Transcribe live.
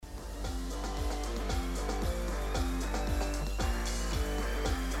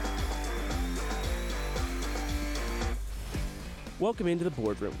Welcome into the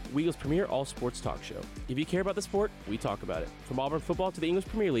Boardroom, Eagles' premier all-sports talk show. If you care about the sport, we talk about it. From Auburn football to the English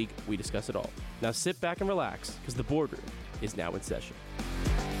Premier League, we discuss it all. Now sit back and relax, because the Boardroom is now in session.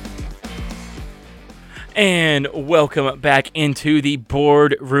 And welcome back into the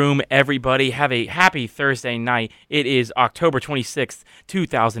Boardroom, everybody. Have a happy Thursday night. It is October 26th,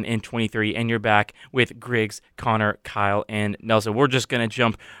 2023, and you're back with Griggs, Connor, Kyle, and Nelson. We're just going to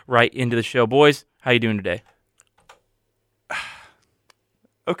jump right into the show. Boys, how you doing today?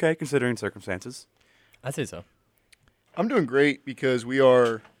 Okay, considering circumstances. I'd say so. I'm doing great because we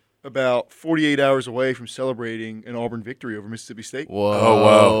are about 48 hours away from celebrating an Auburn victory over Mississippi State. Whoa. Oh,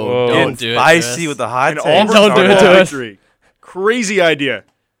 whoa. Don't do it to Spicy us. with the hot An take. Auburn Don't do it to football us. victory. Crazy idea,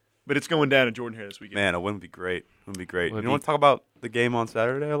 but it's going down in Jordan Hare this weekend. Man, a win would be great. It would be great. Would You want to talk about the game on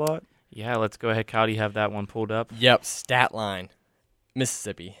Saturday a lot? Yeah, let's go ahead. Kyle, do you have that one pulled up? Yep, stat line.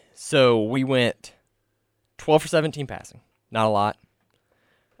 Mississippi. So we went 12 for 17 passing. Not a lot.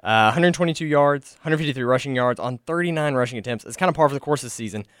 122 yards, 153 rushing yards on 39 rushing attempts. It's kind of par for the course this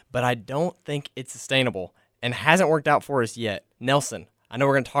season, but I don't think it's sustainable and hasn't worked out for us yet. Nelson, I know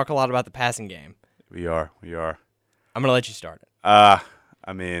we're going to talk a lot about the passing game. We are. I'm going to let you start it. I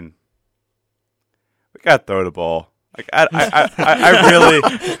mean, we got to throw the ball. Like, I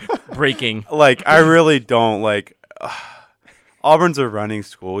really, Breaking. like, I really don't, like, Auburn's a running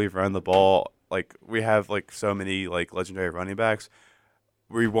school. We run the ball. Like, we have, like, so many, like, legendary running backs.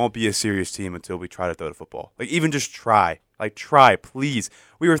 We won't be a serious team until we try to throw the football. Like, even just try. Like, try, please.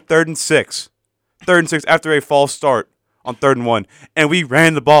 We were 3rd and 6. 3rd and 6 after a false start on 3rd and 1. And we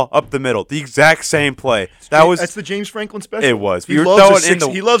ran the ball up the middle. The exact same play. That's the James Franklin special. It was. He We were loves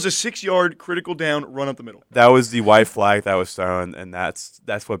throwing he loves a 6-yard critical down run up the middle. That was the white flag that was thrown, and that's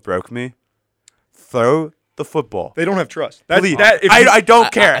what broke me. Throw the football. They don't have trust. Please. I don't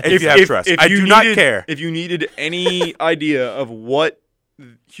care if you have trust. I do not care. If you needed any idea of what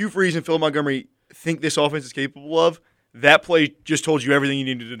Hugh Freeze and Phil Montgomery think this offense is capable of, that play just told you everything you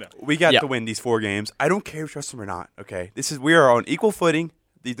needed to know. We got to win these 4 games. I don't care if you trust them or not, okay? We are on equal footing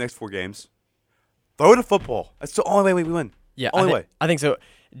these next 4 games. Throw the football. That's the only way we win. Yeah, only way. I think so.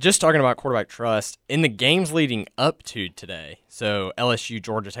 Just talking about quarterback trust, in the games leading up to today, so LSU,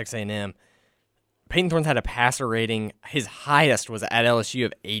 Georgia, Texas A&M, Peyton Thorne's had a passer rating. His highest was at LSU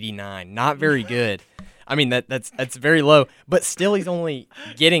of 89. Not very good. I mean, that's very low, but still he's only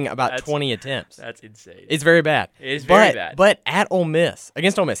getting about 20 attempts. That's insane. It's very bad. It is very bad. But at Ole Miss,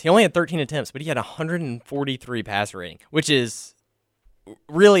 against Ole Miss, he only had 13 attempts, but he had 143 passer rating, which is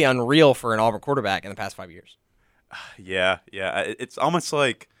really unreal for an Auburn quarterback in the past 5 years. Yeah. It's almost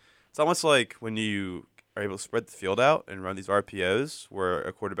like when you are able to spread the field out and run these RPOs where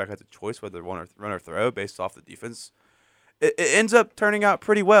a quarterback has a choice whether to run or throw based off the defense. It ends up turning out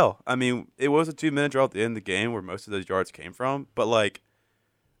pretty well. I mean, it was a 2-minute drill at the end of the game where most of those yards came from, but, like,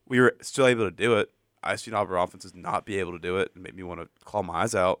 we were still able to do it. I've seen Auburn offenses not be able to do it and made me want to claw my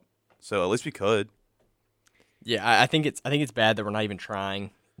eyes out. So at least we could. Yeah, I think it's bad that we're not even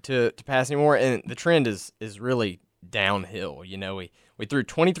trying to pass anymore, and the trend is really downhill. You know, we threw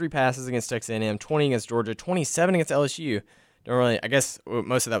 23 passes against Texas A&M, 20 against Georgia, 27 against LSU. Don't really, I guess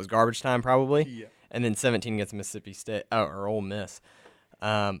most of that was garbage time probably. Yeah. And then 17 against Mississippi State or Ole Miss.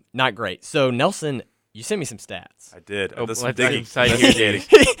 Not great. So Nelson, you sent me some stats. I did. Oh, That's let's digging. exciting That's here,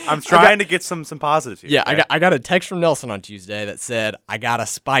 digging. I'm trying to get some positives here. Yeah, okay? I got a text from Nelson on Tuesday that said, I got a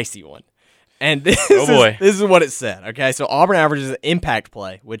spicy one. And this, boy. this is what it said. Okay, so Auburn averages an impact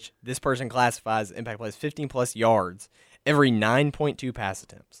play, which this person classifies impact play as 15-plus yards every 9.2 pass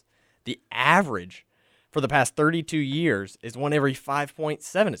attempts. The average for the past 32 years is one every 5.7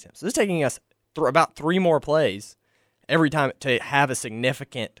 attempts. So this is taking us about 3 more plays every time to have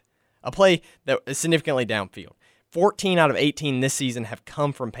a play that is significantly downfield. 14 out of 18 this season have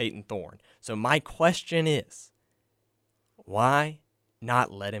come from Peyton Thorne. So my question is, why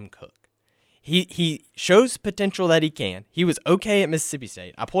not let him cook? He shows potential that he can. He was okay at Mississippi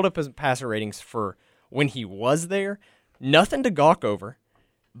State. I pulled up his passer ratings for when he was there. Nothing to gawk over,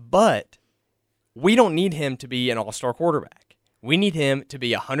 but we don't need him to be an all-star quarterback. We need him to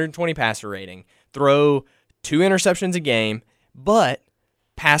be 120 passer rating, throw 2 interceptions a game, but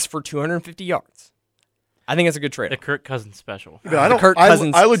pass for 250 yards. I think that's a good trade. The Kirk Cousins special. Yeah,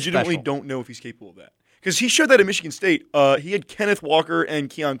 I legitimately don't know if he's capable of that. Because he showed that at Michigan State. He had Kenneth Walker and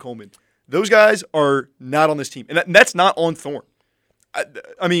Keon Coleman. Those guys are not on this team. And that's not on Thorne.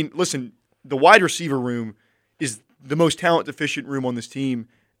 I mean, listen, the wide receiver room is the most talent-deficient room on this team,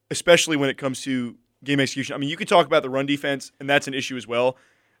 especially when it comes to game execution. I mean, you could talk about the run defense, and that's an issue as well.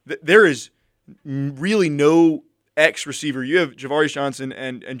 There is really no X receiver. You have Javarius Johnson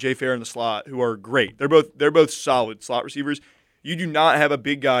and Jay Fair in the slot, who are great. They're both solid slot receivers. You do not have a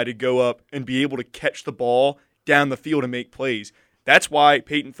big guy to go up and be able to catch the ball down the field and make plays. That's why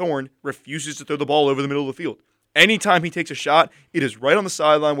Peyton Thorne refuses to throw the ball over the middle of the field. Anytime he takes a shot, it is right on the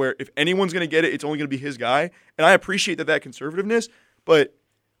sideline where if anyone's going to get it, it's only going to be his guy. And I appreciate that conservativeness, but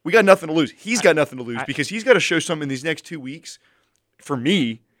we got nothing to lose. He's got nothing to lose because he's got to show something in these next 2 weeks. For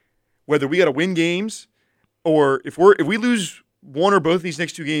me, whether we got to win games or if we lose one or both of these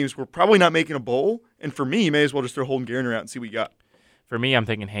next 2 games, we're probably not making a bowl. And for me, you may as well just throw Holden Garner out and see what you got. For me, I'm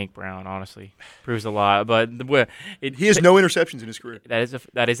thinking Hank Brown, honestly. Proves a lot. But he has no interceptions in his career.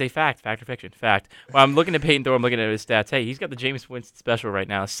 That is a fact. Fact or fiction? Fact. Well, I'm looking at Peyton Thorne. I'm looking at his stats. Hey, he's got the Jameis Winston special right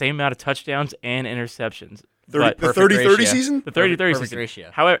now. Same amount of touchdowns and interceptions. The 30-30 season? The 30-30 season. Ratio.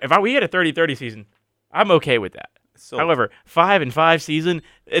 However, if we had a 30-30 season, I'm okay with that. So, however, 5-5 season,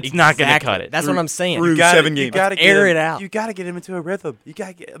 it's not going to cut it. That's what I'm saying. Through 7 games. You gotta air it out. You got to get him into a rhythm. You got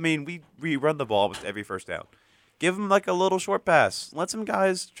to get. I mean, we run the ball with every first down. Give him like a little short pass. Let some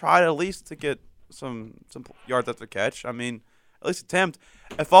guys try at least to get some yards after catch. I mean, at least attempt.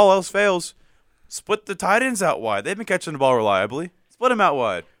 If all else fails, split the tight ends out wide. They've been catching the ball reliably. Split them out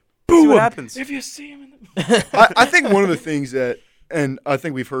wide. See what happens. If you see him in I think one of the things that, and I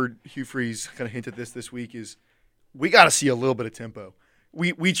think we've heard Hugh Freeze kind of hint at this week, is we got to see a little bit of tempo.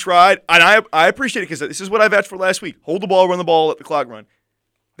 We tried, and I appreciate it because this is what I've asked for last week. Hold the ball, run the ball, let the clock run.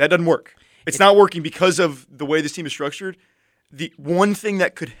 That doesn't work. It's not working because of the way this team is structured. The one thing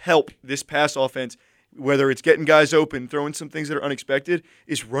that could help this pass offense, whether it's getting guys open, throwing some things that are unexpected,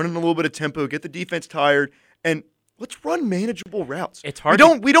 is running a little bit of tempo, get the defense tired, and let's run manageable routes. It's hard.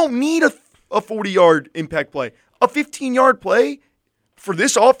 We don't need a 40-yard impact play. A 15-yard play for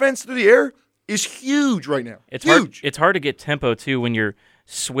this offense through the air is huge right now. It's huge. It's hard to get tempo too when you're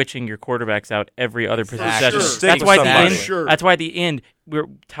switching your quarterbacks out every other possession. Sure. That's why at the end. Sure. That's why at the end we're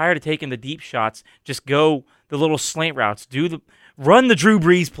tired of taking the deep shots. Just go the little slant routes. Run the Drew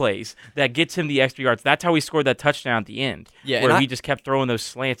Brees plays that gets him the extra yards. That's how we scored that touchdown at the end. Yeah, where we just kept throwing those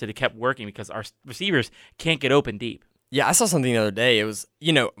slants and it kept working because our receivers can't get open deep. Yeah, I saw something the other day. It was,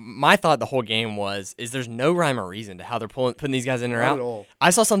 my thought the whole game is there's no rhyme or reason to how they're putting these guys in or Not out. at all.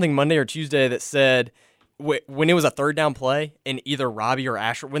 I saw something Monday or Tuesday that said when it was a third down play and either Robbie or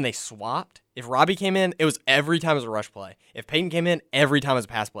Asher, when they swapped, if Robbie came in, it was every time it was a rush play. If Peyton came in, every time it was a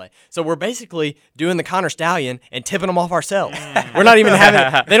pass play. So we're basically doing the Connor Stallion and tipping them off ourselves. We're not even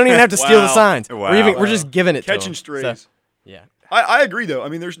they don't even have to steal the signs. Wow. We're just giving it to Catching them. strays. So, yeah. I agree, though. I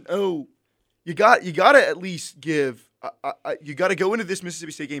mean, there's no – you got to at least give you got to go into this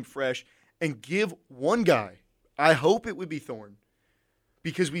Mississippi State game fresh and give one guy. I hope it would be Thorne,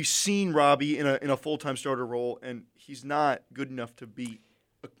 because we've seen Robbie in a full-time starter role, and he's not good enough to beat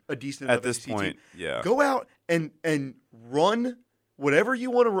a decent enough At this SEC point, team. yeah. Go out and run whatever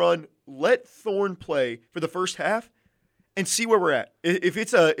you want to run. Let Thorne play for the first half and see where we're at. If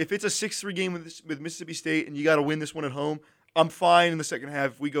it's a 6-3 game with Mississippi State and you got to win this one at home, I'm fine in the second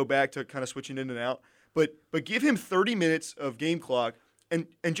half if we go back to kind of switching in and out. But give him 30 minutes of game clock and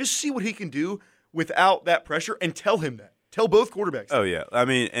just see what he can do without that pressure, and tell him that. Tell both quarterbacks. Oh yeah, I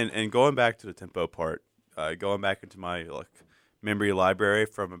mean, and going back to the tempo part, going back into my memory library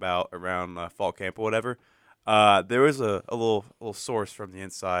from around fall camp or whatever. There was a little source from the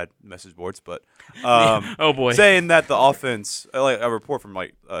inside message boards, but oh boy, saying that the offense, like a report from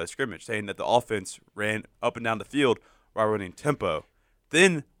scrimmage, saying that the offense ran up and down the field while running tempo.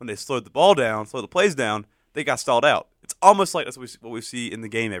 Then when they slowed the ball down, slowed the plays down, they got stalled out. It's almost like that's what we see in the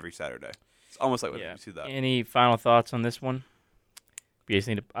game every Saturday. It's almost like we see that. Any final thoughts on this one? We just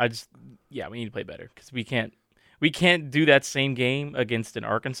need to. We need to play better because we can't do that same game against an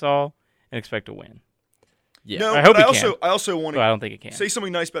Arkansas and expect to win. Yeah, No, I hope but he can. I also want But I don't think it can. say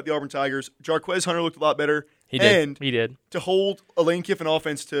something nice about the Auburn Tigers. Jarquez Hunter looked a lot better. He did. And He did. to hold a Lane Kiffin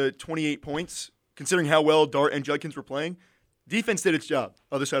offense to 28 points, considering how well Dart and Judkins were playing, defense did its job.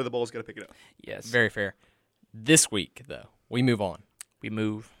 Other side of the ball has got to pick it up. Yes. Very fair. This week, though, we move on. We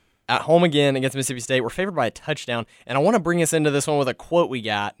move. At home again against Mississippi State, we're favored by a touchdown, and I want to bring us into this one with a quote we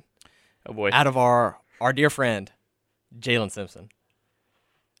got Oh boy. out of our dear friend, Jalen Simpson.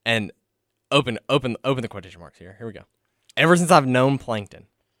 And open the quotation marks here. Here we go. Ever since I've known Plankton,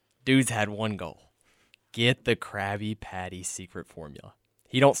 dude's had one goal. Get the Krabby Patty secret formula.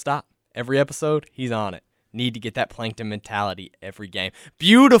 He don't stop. Every episode, he's on it. Need to get that Plankton mentality every game.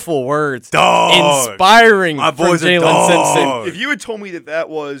 Beautiful words. Dog. Inspiring My from boy's a Jalen dog. Simpson. If you had told me that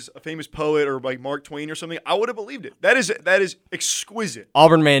was a famous poet or like Mark Twain or something, I would have believed it. That is exquisite.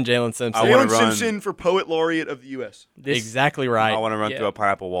 Auburn man Jalen Simpson. I wanna Jalen run. Simpson for Poet Laureate of the U.S. Exactly right. I want to run Yeah. through a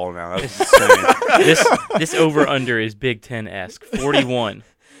pineapple wall now. That's insane. This over under is Big Ten-esque. 41.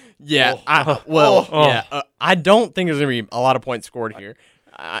 Yeah. I don't think there's going to be a lot of points scored here.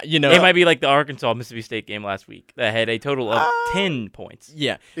 It might be like the Arkansas Mississippi State game last week that had a total of 10 points.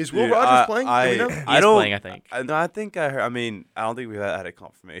 Yeah. Is Will Rogers playing? Do we know? He's playing, I think. I think I heard. I mean, I don't think we've had a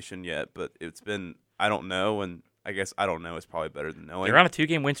confirmation yet, but it's been. I don't know, and I guess I don't know is probably better than knowing. They're on a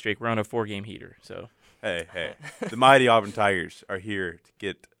 2-game win streak. We're on a 4-game heater. So hey, the mighty Auburn Tigers are here to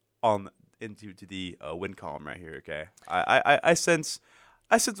get into the win column right here. Okay, I sense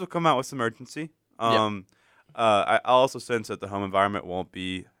we'll come out with some urgency. I also sense that the home environment won't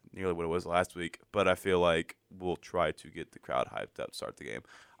be nearly what it was last week, but I feel like we'll try to get the crowd hyped up to start the game.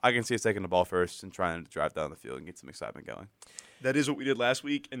 I can see us taking the ball first and trying to drive down the field and get some excitement going. That is what we did last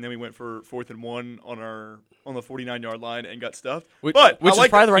week, and then we went for 4th and 1 on the 49-yard line and got stuffed. Which is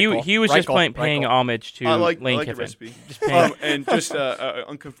probably the right call. He was just paying homage to Lane Kiffin. The recipe. And just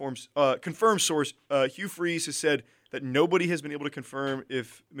confirmed source, Hugh Freeze has said that nobody has been able to confirm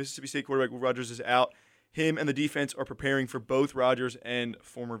if Mississippi State quarterback Will Rogers is out. Him and the defense are preparing for both Rogers and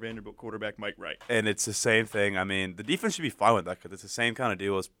former Vanderbilt quarterback Mike Wright. And it's the same thing. I mean, the defense should be fine with that because it's the same kind of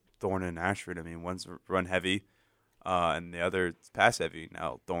deal as Thorne and Ashford. I mean, one's run heavy, and the other is pass heavy.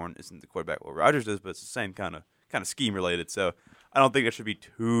 Now Thorne isn't the quarterback what Rogers is, but it's the same kind of scheme related. So I don't think it should be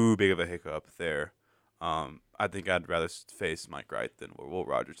too big of a hiccup there. I think I'd rather face Mike Wright than Will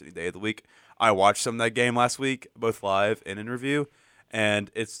Rogers any day of the week. I watched some of that game last week, both live and in review.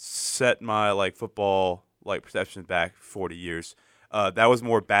 And it's set my football perception back 40 years. That was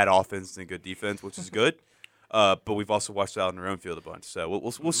more bad offense than good defense, which is good. But we've also watched it out in our own field a bunch. So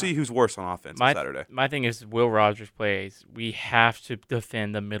we'll see who's worse on offense on Saturday. My thing is Will Rogers plays. We have to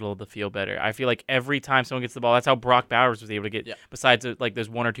defend the middle of the field better. I feel like every time someone gets the ball, that's how Brock Bowers was able to get. Yeah. Besides those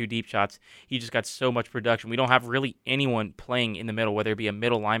 1 or 2 deep shots, he just got so much production. We don't have really anyone playing in the middle, whether it be a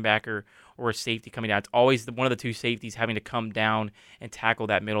middle linebacker or a safety coming down. It's always one of the 2 safeties having to come down and tackle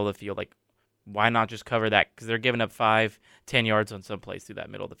that middle of the field. Why not just cover that? Because they're giving up 5-10 yards on some plays through that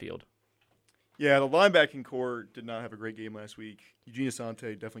middle of the field. Yeah, the linebacking core did not have a great game last week. Eugene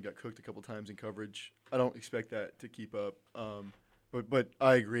Asante definitely got cooked a couple times in coverage. I don't expect that to keep up. But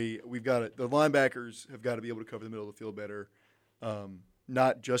I agree. The linebackers have got to be able to cover the middle of the field better,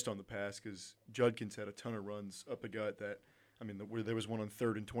 not just on the pass, because Judkins had a ton of runs up the gut where there was one on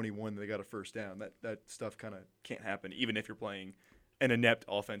 3rd and 21 they got a first down. That stuff kind of can't happen, even if you're playing an inept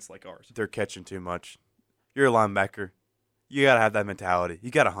offense like ours. They're catching too much. You're a linebacker. You got to have that mentality.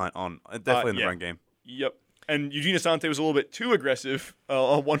 You got to hunt on, definitely in the run game. Yep. And Eugene Asante was a little bit too aggressive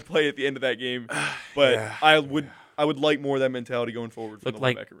on one play at the end of that game. But yeah. I would like more of that mentality going forward from the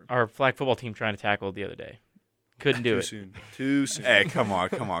linebacker room. Our flag football team trying to tackle the other day. Couldn't do it. Too soon. Hey, come on.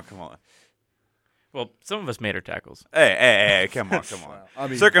 Well, some of us made our tackles. Hey, come on. I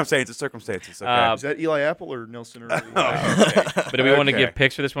mean, circumstances. Okay. Is that Eli Apple or Nelson Early? Okay. But do we want to give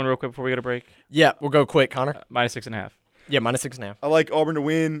picks for this one real quick before we go to break? Yeah, we'll go quick, Connor. -6.5. Yeah, -6.5. I like Auburn to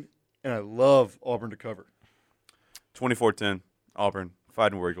win, and I love Auburn to cover. 24-10, Auburn.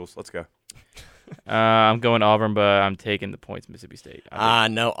 Fighting War Eagles. Let's go. I'm going Auburn, but I'm taking the points Mississippi State.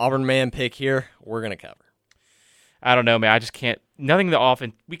 No, Auburn man pick here. We're going to cover. I don't know, man. I just can't. Nothing the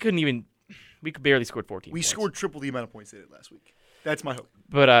offense. We could barely score 14 We points. scored triple the amount of points they did last week. That's my hope.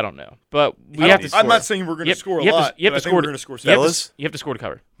 But I don't know. But we have to score. I'm not saying we're going to score a lot. You have to score. We're going to score 7. You have to score to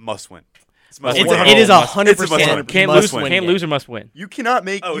cover. Must win. It is 100% can't lose or must win. You cannot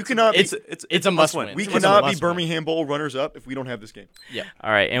make. It's a must win. We cannot be Birmingham Bowl runners up if we don't have this game. Yeah.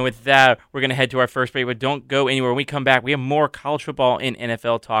 All right, and with that, we're gonna head to our first break. But don't go anywhere. When we come back, we have more college football and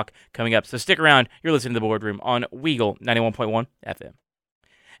NFL talk coming up. So stick around. You're listening to the Boardroom on Weagle 91.1 FM.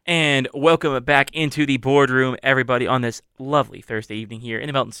 And welcome back into the Boardroom, everybody, on this lovely Thursday evening here in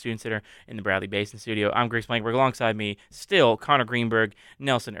the Melton Student Center in the Bradley Basin studio. I'm Grace Blankberg. Alongside me, still Connor Greenberg,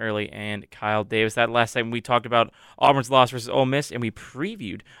 Nelson Early, and Kyle Davis. That last time we talked about Auburn's loss versus Ole Miss, and we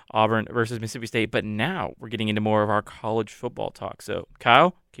previewed Auburn versus Mississippi State. But now we're getting into more of our college football talk. So,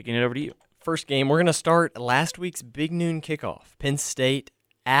 Kyle, kicking it over to you. First game, we're going to start last week's big noon kickoff. Penn State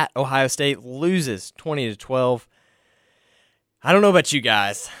at Ohio State loses 20-12. I don't know about you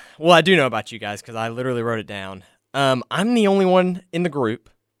guys. Well, I do know about you guys because I literally wrote it down. I'm the only one in the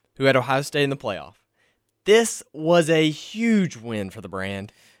group who had Ohio State in the playoff. This was a huge win for the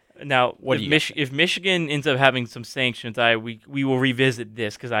brand. Now, if Michigan ends up having some sanctions, we will revisit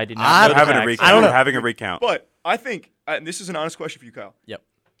this because I did not know having a recount. But I think, and this is an honest question for you, Kyle. Yep.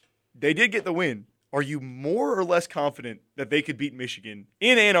 They did get the win. Are you more or less confident that they could beat Michigan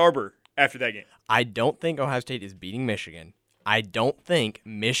in Ann Arbor after that game? I don't think Ohio State is beating Michigan. I don't think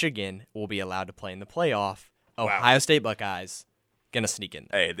Michigan will be allowed to play in the playoff. Ohio State Buckeyes gonna sneak in.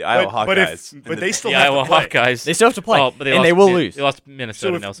 Hey, the Iowa Hawkeyes. But they still The have Iowa to play. Hawkeyes. They still have to play, Well, but and they will lose. They lost to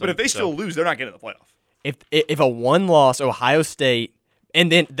Minnesota, Nelson. But if they still lose, they're not getting in the playoff. If a one-loss Ohio State,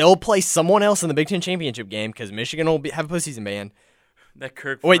 and then they'll play someone else in the Big Ten championship game because Michigan will have a postseason ban. that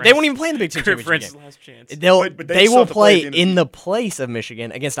Kirk. Wait, they won't even play in the Big Ten Kirk championship France's game. last chance. But they They still will have to play play at the end of the in the place of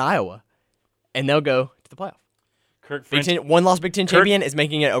Michigan against Iowa, and they'll go to the playoff. Kirk Big Ferentz, Ten, one-loss Big Ten Kirk- champion is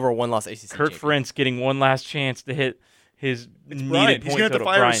making it over a one-loss ACC Kirk champion. Ferentz getting one last chance to hit his needed Brian, point he's gonna have to total.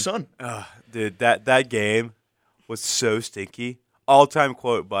 fire Brian. his son. Dude, that game was so stinky. All-time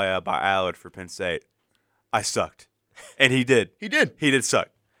quote by Allard for Penn State. I sucked. And he did. He did. He did suck.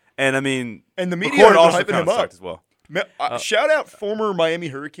 And, I mean, And the media McCord has also been hyping kind him of up. sucked as well. Shout out former Miami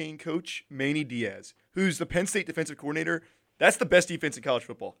Hurricane coach Manny Diaz, who's the Penn State defensive coordinator. That's the best defense in college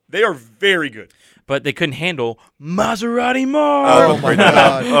football. They are very good. But they couldn't handle Maserati Mark. Oh my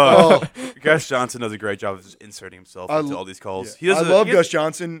God. Oh. Gus Johnson does a great job of just inserting himself into all these calls. Yeah. I love Gus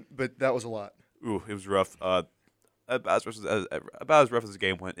Johnson, but that was a lot. Ooh, it was rough. About as rough as the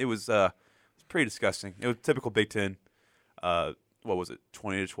game went. It was pretty disgusting. It was typical Big Ten. What was it?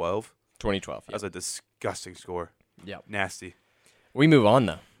 20-12. 2012. That was a disgusting score. Yeah. Nasty. We move on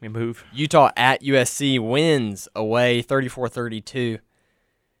though. We move. Utah at USC wins away 34-32.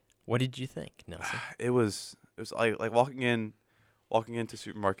 What did you think, Nelson? It was like walking into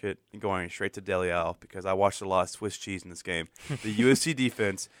supermarket and going straight to Deli Al because I watched a lot of Swiss cheese in this game. The USC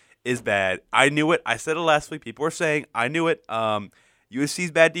defense is bad. I knew it. I said it last week. People were saying I knew it.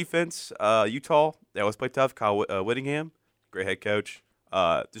 USC's bad defense. Utah, they always play tough. Kyle Whittingham, great head coach.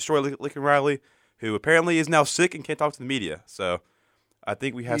 Destroy Lincoln Riley, who apparently is now sick and can't talk to the media. So I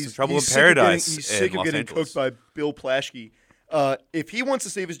think we have some trouble in paradise. He's sick of getting cooked by Bill Plaschke. If he wants to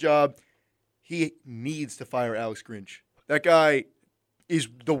save his job, he needs to fire Alex Grinch. That guy is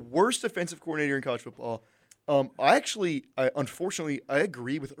the worst defensive coordinator in college football. Unfortunately, I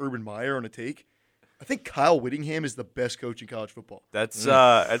agree with Urban Meyer on a take. I think Kyle Whittingham is the best coach in college football. There's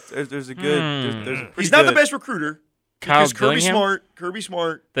a good. There's a pretty He's not the good- best recruiter. Kyle Because Dillingham? Kirby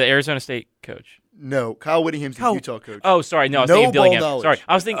Smart. The Arizona State coach. No, Kyle Whittingham's the Utah coach. Oh, sorry. No, I was No thinking ball Dillingham. knowledge. Sorry.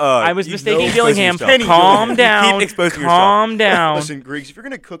 I was thinking. You I was know mistaking exposing Dillingham. yourself. Penny Calm Keep down. exposing Calm down. Listen, Griggs, if you're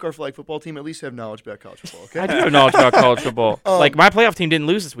going to cook our flag football team, at least have knowledge about college football, okay? I do have knowledge about college football. Like my playoff team didn't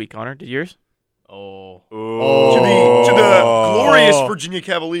lose this week, Connor. Did yours? Oh. To the glorious Virginia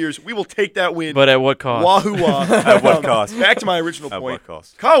Cavaliers, we will take that win. But at what cost? Wahoo wah. At what cost? Back to my original At point. what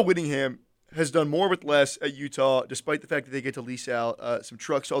cost? Kyle Whittingham has done more with less at Utah, despite the fact that they get to lease out some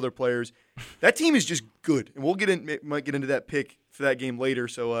trucks to other players. That team is just good, and might get into that pick for that game later.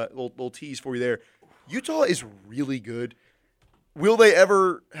 So little tease for you there. Utah is really good. Will they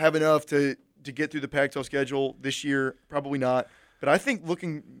ever have enough to get through the Pac-12 schedule this year? Probably not. But I think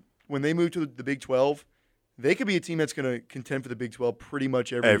when they move to the Big 12, they could be a team that's going to contend for the Big 12 pretty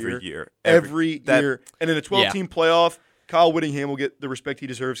much every year. Every year. And in a 12-team playoff, Kyle Whittingham will get the respect he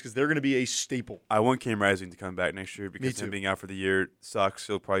deserves because they're going to be a staple. I want Cam Rising to come back next year because him being out for the year sucks.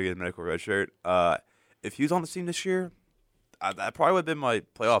 He'll probably get a medical red shirt. If he was on the team this year, that probably would have been my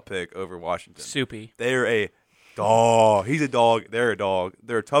playoff pick over Washington. Soupy. They're a dog. He's a dog. They're a dog.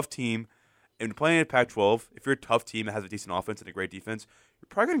 They're a tough team. And playing in Pac-12, if you're a tough team that has a decent offense and a great defense, you're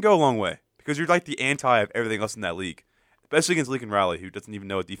probably going to go a long way because you're like the anti of everything else in that league, especially against Lincoln Riley, who doesn't even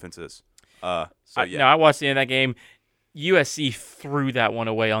know what defense is. No, I watched the end of that game. USC threw that one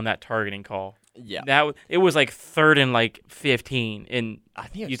away on that targeting call. Yeah. It was like 3rd and 15 in I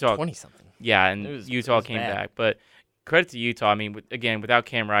think it was Utah. 20-something. Yeah, and Utah it came was bad. back. But credit to Utah. I mean, again, without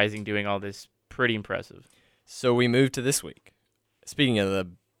Cam Rising doing all this, pretty impressive. So we move to this week. Speaking of the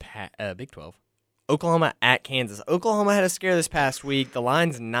Big 12, Oklahoma at Kansas. Oklahoma had a scare this past week. The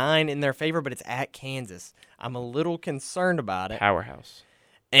line's 9 in their favor, but it's at Kansas. I'm a little concerned about it. Powerhouse.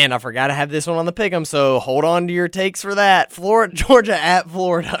 And I forgot to have this one on the pick'em, so hold on to your takes for that. Georgia at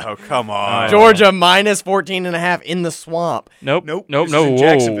Florida. Oh, come on. Georgia minus 14.5 in the swamp. Nope. Nope. Nope. This No. is in Whoa.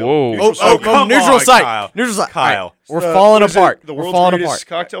 Jacksonville. Whoa. Neutral site. come neutral on, site. Kyle. Neutral site. Kyle. All right, we're falling What is apart. it? The We're world's falling greatest apart.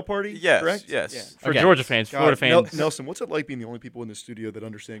 cocktail party? Yes, Correct? yes. Yeah. For Okay. Georgia fans, Florida fans. Nelson, what's it like being the only people in the studio that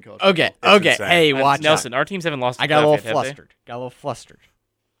understand college Okay. football? Okay. insane. Hey, watch Nelson, out. our teams haven't lost. I got a little yet, have they? flustered.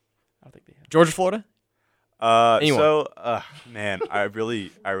 I don't think they have. Georgia, Florida? Anyone. So, man, I really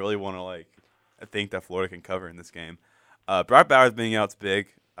want to I think that Florida can cover in this game. Brock Bowers being out's big,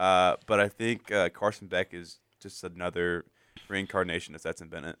 but I think Carson Beck is just another reincarnation of Stetson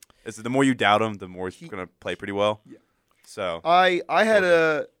Bennett. The more you doubt him, the more he's going to play pretty well. Yeah. So I had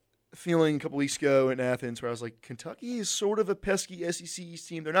a feeling a couple weeks ago in Athens where I was like, Kentucky is sort of a pesky SEC East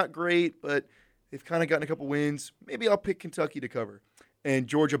team. They're not great, but they've kind of gotten a couple wins. Maybe I'll pick Kentucky to cover. And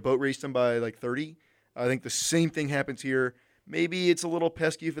Georgia boat raced them by 30. I think the same thing happens here. maybe it's a little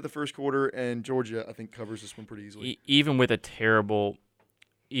pesky for the first quarter, and Georgia, I think, covers this one pretty easily. Even with a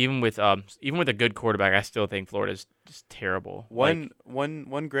good quarterback, I still think Florida's just terrible. One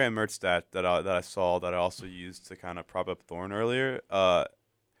Graham Mertz stat that I saw that I also used to kind of prop up Thorne earlier.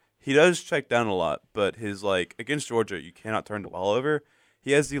 He does check down a lot, but his against Georgia, you cannot turn the ball over.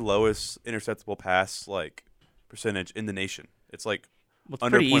 He has the lowest interceptable pass percentage in the nation. It's it's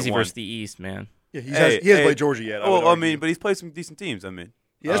under pretty easy 0.1. versus the East, man. Yeah, he hasn't played Georgia yet. But he's played some decent teams.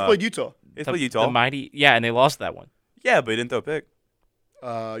 He has played Utah. He's played Utah. The mighty, and they lost that one. Yeah, but he didn't throw a pick.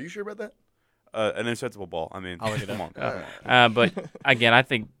 You sure about that? An interceptable ball. I'll look it come up. on. But again, I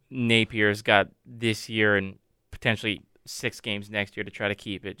think Napier's got this year and potentially 6 games next year to try to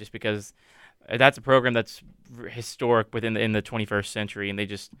keep it, just because that's a program that's historic in the 21st century, and they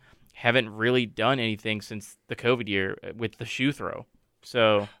just haven't really done anything since the COVID year with the shoe throw.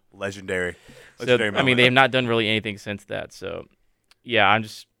 So Legendary. they have not done really anything since that. So yeah, I'm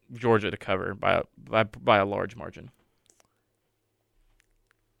just Georgia to cover by a large margin.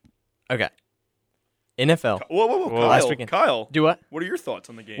 Okay. NFL. Whoa. Last weekend. Kyle. Do what? What are your thoughts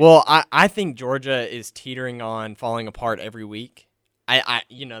on the game? Well, I think Georgia is teetering on falling apart every week. I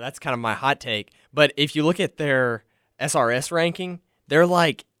that's kind of my hot take. But if you look at their SRS ranking, they're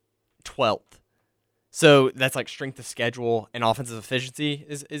 12th. So that's strength of schedule and offensive efficiency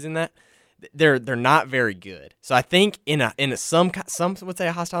is in that. They're not very good. So I think in some would say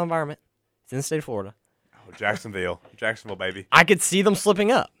a hostile environment. It's in the state of Florida. Oh, Jacksonville, baby. I could see them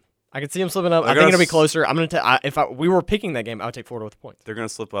slipping up. I think it'll be closer. I'm going to if we were picking that game, I would take Florida with the points. They're going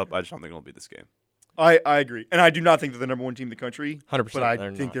to slip up. I just don't think it'll be this game. I agree. And I do not think they're the number one team in the country. 100%. But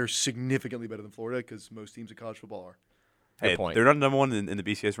I think they're significantly better than Florida because most teams in college football are. Hey, point. they're not number one in the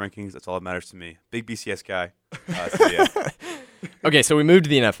BCS rankings. That's all that matters to me. Big BCS guy. So yeah. Okay, so we moved to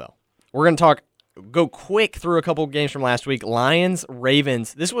the NFL. We're going to go quick through a couple games from last week. Lions,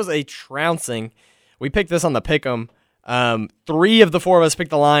 Ravens. This was a trouncing. We picked this on the Pick'em. 3 of the 4 of us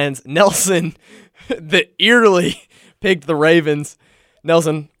picked the Lions. Nelson, eerily picked the Ravens.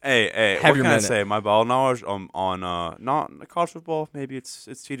 Nelson, hey, have what your can I minute. say? My ball knowledge on not college football, maybe it's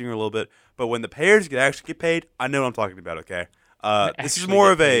cheating a little bit, but when the players actually get paid, I know what I'm talking about. Okay, this is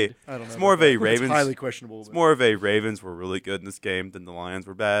more of a Ravens. It's highly questionable. It's more of a Ravens were really good in this game than the Lions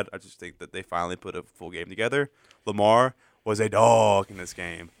were bad. I just think that they finally put a full game together. Lamar was a dog in this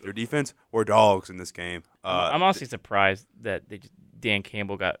game. Their defense were dogs in this game. I'm honestly surprised that Dan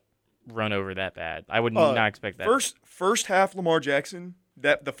Campbell got run over that bad. I would not expect that. First half, Lamar Jackson.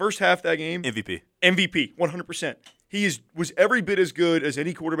 The first half of that game, MVP, 100%. He was every bit as good as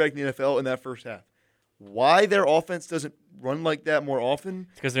any quarterback in the NFL in that first half. Why their offense doesn't run like that more often?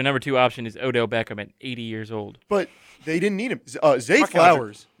 Because their number 2 option is Odell Beckham at 80 years old. But they didn't need him. Zay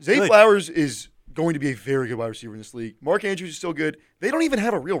Flowers. Flowers is going to be a very good wide receiver in this league. Mark Andrews is still good. They don't even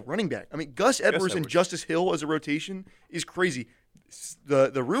have a real running back. I mean, Gus Edwards and Justice Hill as a rotation is crazy.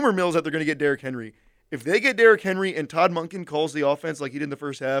 The rumor mill is that they're going to get Derrick Henry. If they get Derrick Henry and Todd Monken calls the offense like he did in the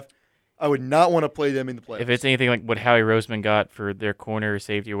first half, I would not want to play them in the playoffs. If it's anything like what Howie Roseman got for their corner or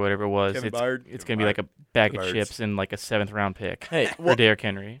safety or whatever it was, it's going to be like a bag of chips and like a 7th-round pick for Derrick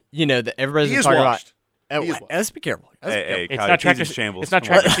Henry. Everybody's talking about. Let's be careful. It's not tractor shambles. It's not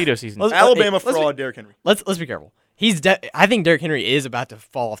tractor Cheeto season. Alabama fraud, Derrick Henry. Let's be careful. I think Derrick Henry is about to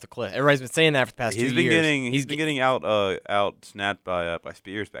fall off the cliff. Everybody's been saying that for the past 2 years. He's been getting out snapped by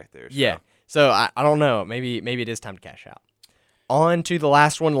Spears back there. So. Yeah. So I don't know. Maybe it is time to cash out. On to the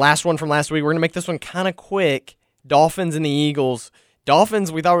last one from last week. We're gonna make this one kind of quick. Dolphins and the Eagles. Dolphins,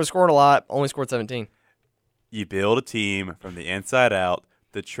 we thought we scored a lot. Only scored 17. You build a team from the inside out.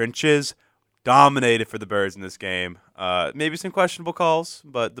 The trenches dominated for the Birds in this game. Maybe some questionable calls,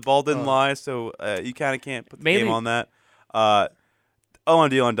 but the ball didn't lie, so you kind of can't put the game on that.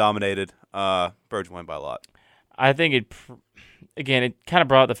 O-on-D-on dominated. Birds won by a lot. I think it kind of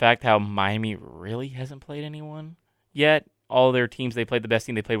brought up the fact how Miami really hasn't played anyone yet. All their teams they played, the best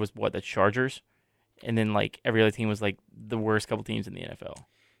team they played was the Chargers, and then every other team was the worst couple teams in the NFL.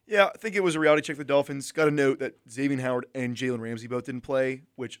 Yeah, I think it was a reality check for the Dolphins. Got to note that Xavier Howard and Jalen Ramsey both didn't play,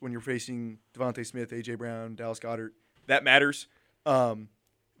 which when you're facing Devontae Smith, A.J. Brown, Dallas Goedert, that matters.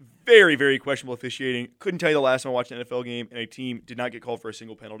 Very, very questionable officiating. Couldn't tell you the last time I watched an NFL game and a team did not get called for a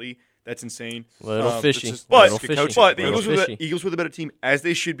single penalty. That's insane. Little fishy. But the Eagles were the better team, as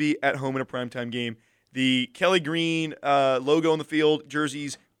they should be at home in a primetime game. The Kelly Green logo on the field,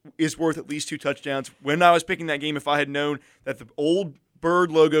 jerseys, is worth at least 2 touchdowns. When I was picking that game, if I had known that the old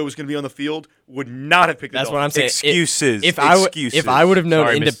bird logo was going to be on the field, would not have picked the Dolphins. What I'm saying. Excuses. If I would have known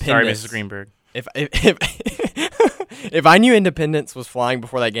Independence. Sorry, Mrs. Greenberg. If I knew Independence was flying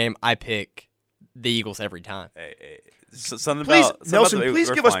before that game, I pick the Eagles every time. Hey, Something Please, about Nelson, the please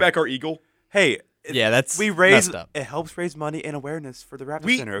we're give us fine. back our eagle. Hey, that's we raise messed up. it helps raise money and awareness for the Raptor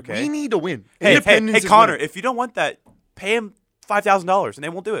We Center. Okay, we need to win. hey, Independence is Connor, winning. if you don't want that, pay him $5,000 and they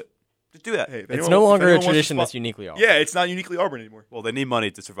won't do it. Just do that. Hey, if It's anyone- no if longer a anyone wants to tradition spot- that's uniquely Auburn. Yeah, it's not uniquely Auburn anymore. Well, they need money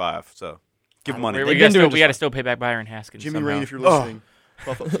to survive, so give them money. We They've been doing got to just still pay back Byron Haskins. Jimmy somehow. Rain, if you're listening,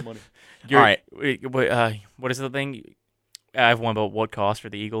 cough up some money. All right. What is the thing? I have one about what cost for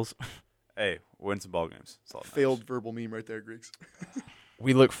the Eagles. Hey, win some ball games. That's all that matters. Failed verbal meme right there, Griggs.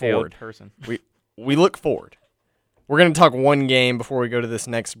 We look Failed forward. person. We look forward. We're going to talk one game before we go to this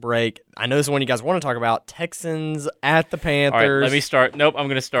next break. I know this is one you guys want to talk about. Texans at the Panthers. All right, let me start. Nope, I'm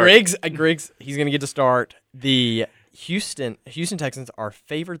going to start. Griggs, he's going to get to start. The Houston Texans are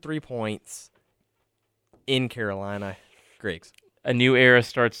favored 3 points in Carolina. Griggs. A new era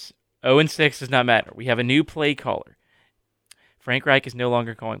starts. 0-6 does not matter. We have a new play caller. Frank Reich is no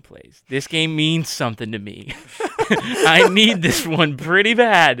longer calling plays. This game means something to me. I need this one pretty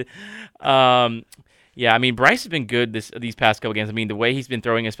bad. Yeah, I mean, Bryce has been good these past couple games. I mean, the way he's been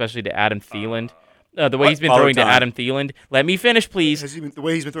throwing, especially to Adam Thielen. The way he's been throwing to Adam Thielen. Let me finish, please. The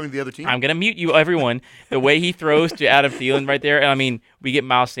way he's been throwing to the other team? I'm going to mute you, everyone. The way he throws to Adam Thielen right there. And I mean, we get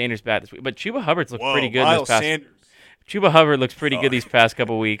Miles Sanders back this week. But Chuba Hubbard's looked pretty good Miles this past Sanders. Chuba Hubbard looks pretty good these past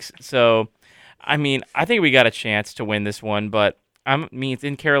couple weeks. So, I mean, I think we got a chance to win this one. But, it's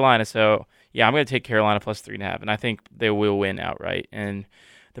in Carolina. So, yeah, I'm going to take Carolina plus 3.5. And I think they will win outright. And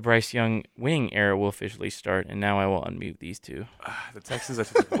the Bryce Young winning era will officially start, and now I will unmute these two. The Texans are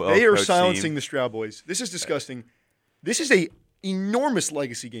such a They are well-coached silencing team. the Stroud boys. This is disgusting. This is a enormous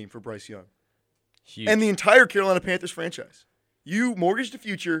legacy game for Bryce Young Huge. and the entire Carolina Panthers franchise. You mortgaged the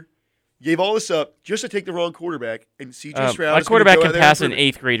future, gave all this up just to take the wrong quarterback, and C.J. Stroud. My is gonna quarterback go out can there and pass an prove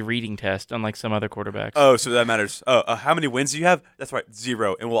it. 8th grade reading test, unlike some other quarterbacks. Oh, so that matters. How many wins do you have? That's right,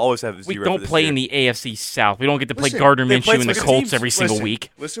 0, and we'll always have 0. we for don't this play year. in the AFC South. We don't get to play Listen, Gardner they play Minshew and the special Colts teams. every single week.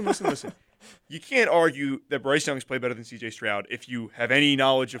 Listen. You can't argue that Bryce Young's played better than C.J. Stroud if you have any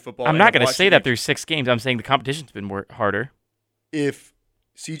knowledge of football. I'm and not have going to watched say the that game. through 6 games. I'm saying the competition's been harder. If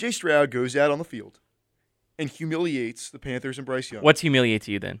C.J. Stroud goes out on the field and humiliates the Panthers and Bryce Young. What's humiliate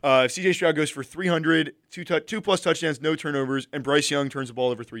to you then? If C.J. Stroud goes for 300, two plus touchdowns, no turnovers, and Bryce Young turns the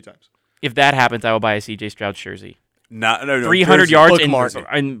ball over 3 times. If that happens, I will buy a CJ Stroud jersey. No, 300 Jersey. yards, Bookmark.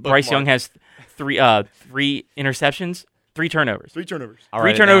 and Bryce Young has 3 interceptions, 3 turnovers. 3 turnovers. I'll Three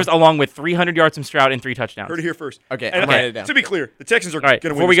write it turnovers down. along with 300 yards from Stroud and 3 touchdowns. Heard it here first. Okay, And I'm writing it down. to be clear, the Texans are All right, going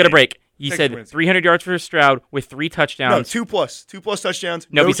to win. before we this go to game. break, you Texans said wins. 300 yards for Stroud with 3 No, touchdowns. 2 plus touchdowns.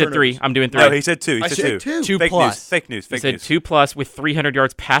 No, no he said turnovers. 3. I'm doing 3. No, he said 2. He I said said 2. 2 Fake plus. news. Fake news. he Fake said news. 2 plus with 300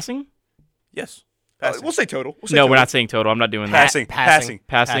 yards passing. Yes. We'll say total. No, we're not saying total. I'm not doing that. Passing.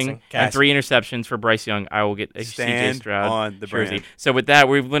 Passing, and 3 interceptions for Bryce Young. I will get a CJ Stand Stroud on the jersey. brand. So with that,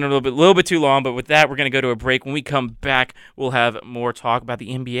 we've went a little bit too long, but with that, we're going to go to a break. When we come back, we'll have more talk about the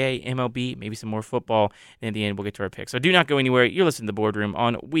NBA, MLB, maybe some more football, and at the end, we'll get to our picks. So do not go anywhere. You're listening to The Boardroom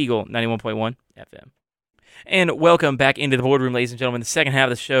on Weagle 91.1 FM. And welcome back into The Boardroom, ladies and gentlemen. The second half of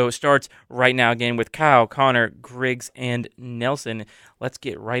the show starts right now again with Kyle, Connor, Griggs, and Nelson. Let's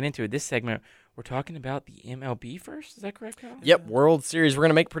get right into it. This segment, we're talking about the MLB first. Is that correct, Kyle? Yep, World Series. We're going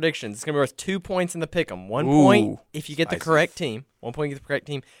to make predictions. It's going to be worth 2 points in the pick'em. 1 Ooh, point if you get the spicy. correct team. 1 point if you get the correct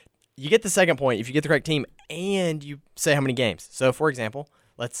team. You get the second point if you get the correct team and you say how many games. So, for example,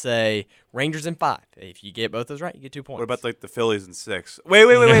 let's say Rangers in 5. If you get both those right, you get 2 points. What about like the Phillies in 6? Wait.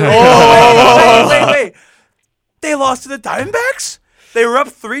 Wait. They lost to the Diamondbacks? They were up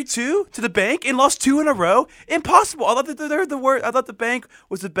 3-2 to the bank and lost 2 in a row? Impossible. I thought that they're the worst. I thought the bank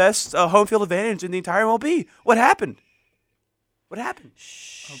was the best home field advantage in the entire MLB. What happened? What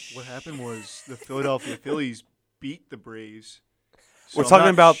happened was the Philadelphia Phillies beat the Braves. So We're I'm talking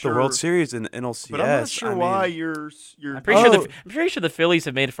not about sure- the World Series in NLCS. But I'm not sure I mean, why you're. I'm pretty sure the Phillies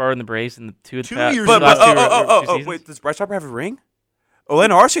have made it far in the Braves in the 2 of the 2 past. years But, ago. last two seasons. wait, does Bryce Harper have a ring?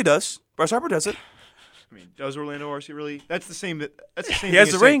 Orlando Arce does. Bryce Harper does it. I mean, does Orlando Arce really? That's the same. That's the same. He has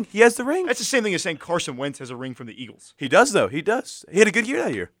thing the as saying- ring. He has the ring. That's the same thing as saying Carson Wentz has a ring from the Eagles. He does, though. He does. He had a good year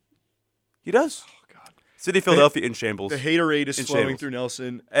that year. He does. Oh God, City of Philadelphia in shambles. the haterade is In flowing shambles. through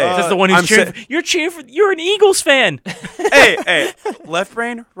Nelson. Hey, This is the one who's I'm cheering. You're cheering for. You're an Eagles fan. hey, left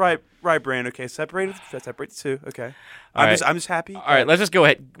brain, right brain. Okay, separate the two. Okay, All right. I'm just happy. All right, let's just go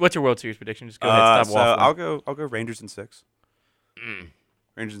ahead. What's your World Series prediction? Just go ahead. Stop So waffling. I'll go Rangers in 6.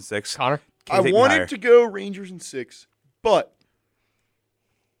 Rangers in 6. Connor? Can't I take me wanted higher. to go Rangers in 6, but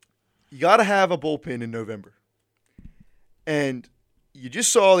you got to have a bullpen in November. And you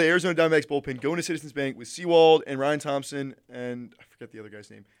just saw the Arizona Diamondbacks bullpen go into Citizens Bank with Sewald and Ryan Thompson and I forget the other guy's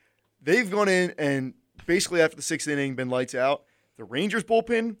name. They've gone in and basically after the 6th inning been lights out. The Rangers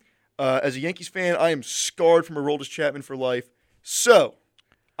bullpen, As a Yankees fan, I am scarred from Aroldis Chapman for life. So,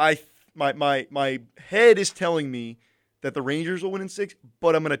 my head is telling me that the Rangers will win in 6,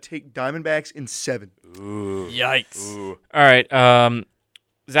 but I'm going to take Diamondbacks in 7. Ooh. Yikes. Ooh. All right.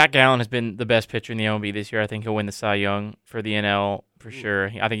 Zach Gallen has been the best pitcher in the MLB this year. I think he'll win the Cy Young for the NL for sure.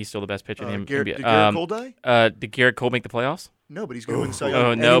 I think he's still the best pitcher in the MLB. Did Garrett Cole die? Did Garrett Cole make the playoffs? No, but he's going to win the Cy Young.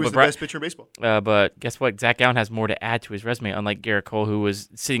 Oh, and no, he was but the best pitcher in baseball. But guess what? Zach Gallen has more to add to his resume, unlike Garrett Cole, who was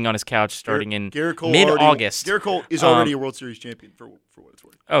sitting on his couch starting in mid-August. Garrett Cole is already a World Series champion for what it's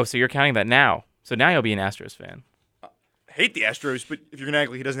worth. Oh, so you're counting that now. So now you'll be an Astros fan. I hate the Astros, but if you're going to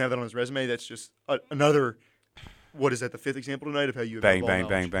act like he doesn't have that on his resume, that's just another, what is that, the 5th example tonight of how you have Bang, bang,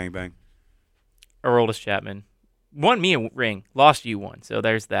 bang, bang, bang. Aroldis Chapman won me a ring, lost you one, so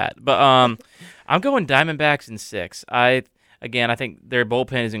there's that. But I'm going Diamondbacks in 6. I think their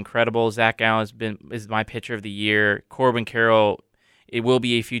bullpen is incredible. Zach Gallen is my pitcher of the year. Corbin Carroll, it will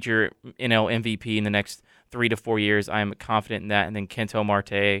be a future NL MVP in the next 3 to 4 years. I am confident in that. And then Kento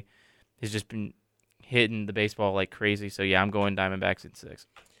Marte has just been hitting the baseball like crazy. So yeah, I'm going Diamondbacks in 6.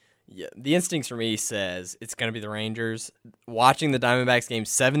 Yeah, the instincts for me says it's going to be the Rangers. Watching the Diamondbacks game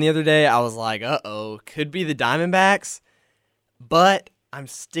 7 the other day, I was like, could be the Diamondbacks. But I'm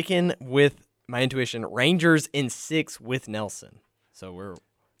sticking with my intuition. Rangers in 6 with Nelson. So we're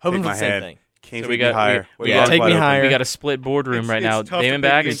hoping for the same thing. Can't So take me higher. Take me higher. We got a split boardroom right now. Tough to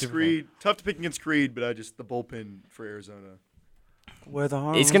pick against Creed, but the bullpen for Arizona.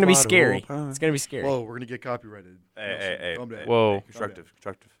 It's going to be scary. It's going to be scary. Whoa, we're going to get copyrighted. Hey. Whoa. Constructive.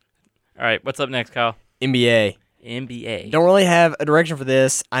 All right, what's up next, Kyle? NBA. Don't really have a direction for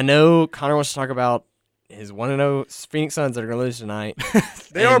this. I know Connor wants to talk about his 1-0 Phoenix Suns that are going to lose tonight.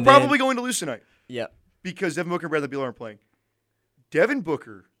 They are probably going to lose tonight. Yep. Because Devin Booker and Bradley Beal aren't playing. Devin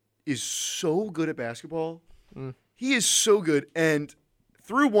Booker is so good at basketball. He is so good. And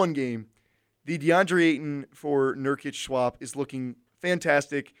through one game, the DeAndre Ayton for Nurkic swap is looking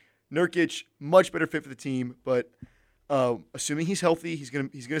fantastic. Nurkic, much better fit for the team, but assuming he's healthy, he's gonna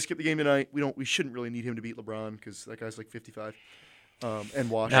skip the game tonight. We shouldn't really need him to beat LeBron because that guy's like 55 and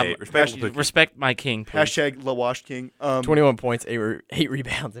washed. Hey, Respect my king, please. Hashtag LaWashed King. 21 points, 8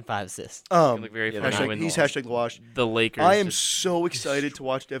 rebounds, and 5 assists. Look very funny he's hashtag LaWashed. The Lakers. I am so excited to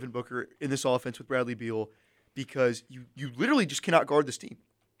watch Devin Booker in this offense with Bradley Beal because you literally just cannot guard this team.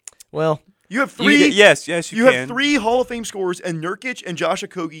 Well, you have 3. Yes, you can. have 3 Hall of Fame scorers and Nurkic and Josh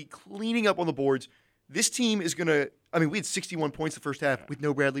Okogie cleaning up on the boards. This team is gonna. I mean, we had 61 points the first half with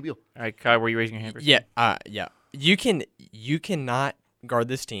no Bradley Beal. All right, Kyle, were you raising your hand? Yeah. You cannot guard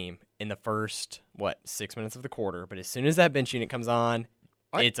this team in the first 6 minutes of the quarter, but as soon as that bench unit comes on,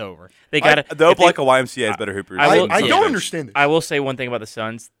 it's over. They got to. They'll like a YMCA has better hoopers. I don't understand it. I will say one thing about the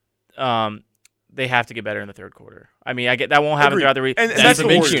Suns. They have to get better in the third quarter. I mean, I get that won't happen throughout the and that's the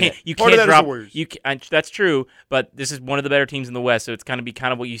Warriors. You Part of can't that drop. is the Warriors. That's true, but this is one of the better teams in the West, so it's going to be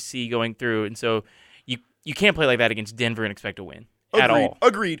kind of what you see going through, and so you can't play like that against Denver and expect to win at all.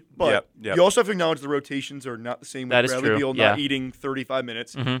 Agreed, but Yep. you also have to acknowledge the rotations are not the same with That is Bradley true, Beal yeah. not eating 35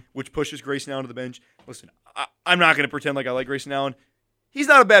 minutes, Mhm. which pushes Grayson Allen to the bench. Listen, I'm not going to pretend like I like Grayson Allen. He's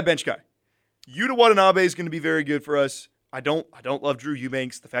not a bad bench guy. Yuta Watanabe is going to be very good for us. I don't love Drew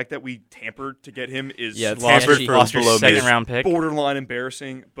Eubanks. The fact that we tampered to get him is Lost your second-round pick. borderline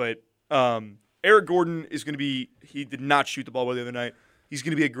embarrassing. But Eric Gordon is going to be – he did not shoot the ball well the other night. He's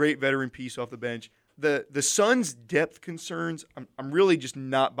going to be a great veteran piece off the bench. The Suns' depth concerns, I'm really just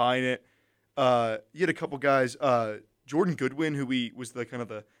not buying it. You had a couple guys, Jordan Goodwin, who was the kind of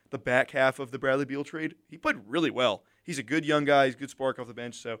the back half of the Bradley Beal trade. He played really well. He's a good young guy. He's a good spark off the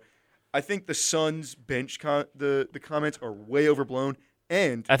bench. So I think the Suns' bench the comments are way overblown.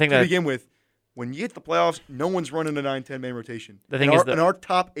 And I think to begin with, when you hit the playoffs, no one's running a 9-10 man rotation. The thing is and our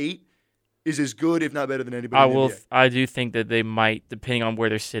top 8 is as good, if not better, than anybody in the NBA. I do think that they might, depending on where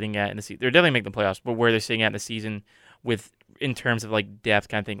they're sitting at in the season, they're definitely making the playoffs, but where they're sitting at in the season in terms of like depth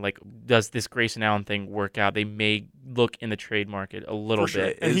kind of thing, like does this Grayson Allen thing work out? They may look in the trade market a little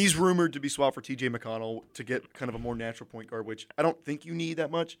bit. And he's rumored to be swapped for TJ McConnell to get kind of a more natural point guard, which I don't think you need that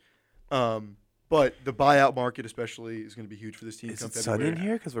much. But the buyout market especially is going to be huge for this team. Is it sunny in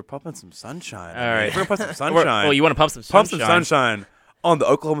here? Because we're pumping some sunshine. All right. We're going to pump some sunshine. Well, you want to pump some sunshine? Pump some sunshine on the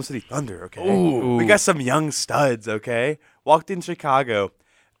Oklahoma City Thunder, okay? Ooh. We got some young studs, okay? Walked in Chicago,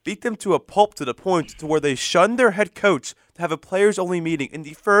 beat them to a pulp to the point to where they shunned their head coach to have a players-only meeting in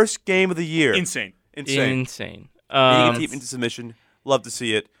the first game of the year. Insane. Insane. Beating a team into submission. Love to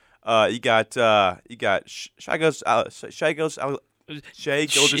see it. You got Shai Gilgeous-Alexander.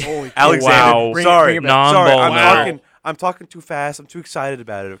 Wow. Sorry. Non-ball I'm talking too fast. I'm too excited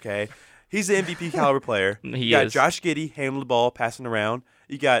about it, okay? He's the MVP caliber player. He You got is. Josh Giddey handling the ball, passing around.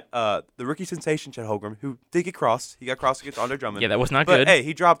 You got the rookie sensation Chet Holmgren, who did get crossed. He got crossed against Andre Drummond. Yeah, that was not but, good. Hey,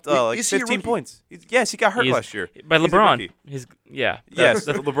 he dropped like is he a 15 rookie? points. Yes, he got hurt last year. By He's a LeBron. rookie. Yes,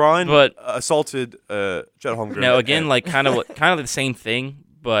 LeBron but- assaulted Chet Holmgren. No, again, and- like kind of the same thing,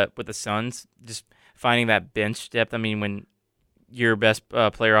 but with the Suns, just finding that bench depth. I mean, when your best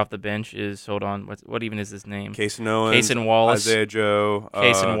player off the bench is what even is his name? Cason Owens, Cason Wallace, Isaiah Joe,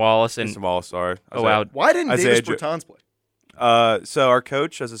 Cason Wallace, and Cason Wallace. Sorry. wow, Why didn't Isaiah Davis Bertans play? So our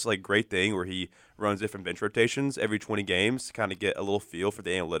coach has this like great thing where he runs different bench rotations every 20 games to kind of get a little feel for the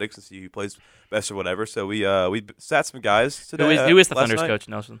analytics and see who plays best or whatever. So we sat some guys today. who is the last Thunder's night. coach,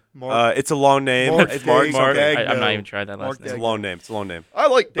 Nelson? It's a long name. Mark It's Mark. I'm not even tried that last Mark name. It's a long name. It's a long name. I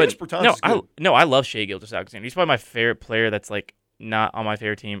like Davis But Bertans. is good. I love Shea Gilgeous-Alexander. He's probably my favorite player. That's like not on my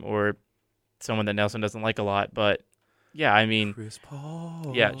favorite team or someone that Nelson doesn't like a lot. But yeah, I mean, Chris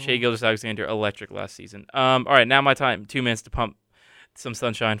Paul. yeah, Shea Gilgeous-Alexander, electric last season. All right, now my time. 2 minutes to pump some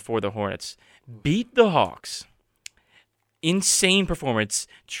sunshine for the Hornets. Beat the Hawks. Insane performance.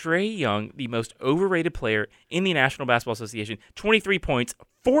 Trae Young, the most overrated player in the National Basketball Association. 23 points.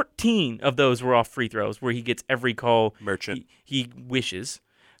 14 of those were off free throws, where he gets every call Merchant. he wishes.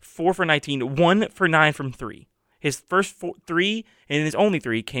 4 for 19. 1 for 9 from 3. His first 3 and his only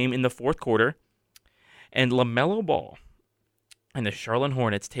 3 came in the fourth quarter. And LaMelo Ball and the Charlotte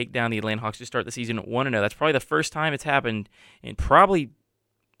Hornets take down the Atlanta Hawks to start the season 1-0. That's probably the first time it's happened in probably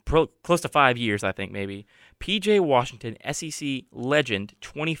close to 5 years, I think, maybe. P.J. Washington, SEC legend,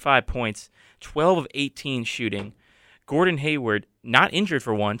 25 points, 12 of 18 shooting. Gordon Hayward, not injured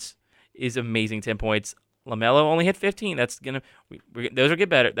for once, is amazing, 10 points. LaMelo only hit 15. That's those will get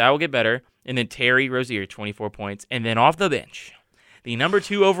better. That will get better. And then Terry Rozier, 24 points. And then off the bench, the number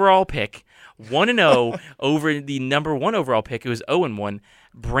 2 overall pick, 1-0 over the number 1 overall pick, who was 0-1,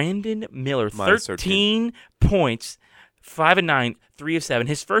 Brandon Miller, 13 points, 5 of 9, 3 of 7.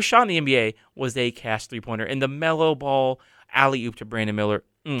 His first shot in the NBA was a cash three-pointer, and the mellow ball alley-oop to Brandon Miller.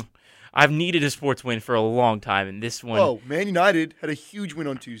 I've needed a sports win for a long time, and this one. Oh, Man United had a huge win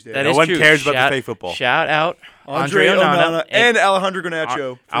on Tuesday. That No is one true. cares about the fake football. Shout out Andre Onana and Alejandro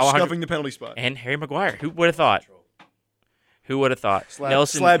Garnacho for Alejandro- scuffing the penalty spot. and Harry Maguire. Who would have thought? Who would have thought?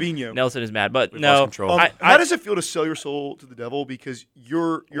 Slabinho. Nelson is mad, but We've no. lost control. How does it feel to sell your soul to the devil because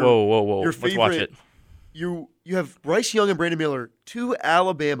your Whoa! your Let's watch it. you have Bryce Young and Brandon Miller to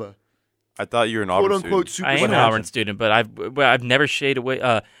Alabama, I thought you were an quote Auburn unquote student. I am an superstars. Auburn student, but I've never shied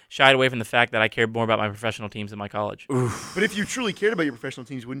away from the fact that I care more about my professional teams than my college. But if you truly cared about your professional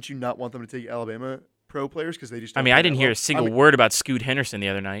teams, wouldn't you not want them to take Alabama pro players because they just? I don't mean, play I didn't that hear well? a single I mean, word about Scoot Henderson the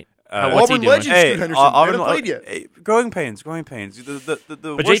other night. What's he Auburn doing? legend Scoot Henderson. Auburn, Never played yet. Growing pains. The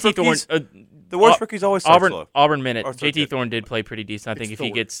But worst JT Thorne, rookies, the worst rookies always start Auburn, slow. Auburn minute. Or start JT good. Thorne did play pretty decent. I think It's if he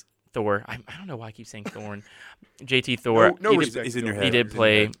Thor. gets Thor, I don't know why I keep saying Thorne. JT Thor, No he respect. he's in your to head. He did He's in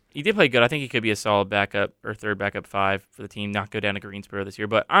play. there. He did play good. I think he could be a solid backup or third backup 5 for the team. Not go down to Greensboro this year,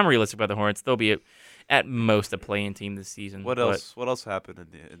 but I'm realistic about the Hornets. They'll be at most a play-in team this season. What but else? What else happened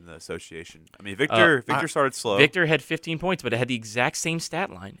in the association? I mean, Victor started slow. Victor had 15 points, but it had the exact same stat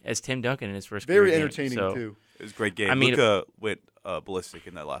line as Tim Duncan in his first Very career game. entertaining So, too. It was a great game. I mean, Luka went ballistic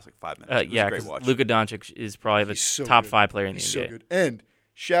in that last 5 minutes. It was yeah, a great because watch. Luka Doncic is probably the He's so top good. 5 player in the He's NBA. so good. And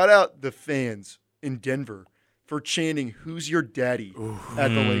shout out the fans in Denver for chanting "Who's your daddy?" at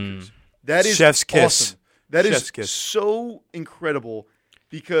the Lakers. That is Chef's kiss. awesome. That is Chef's kiss. so incredible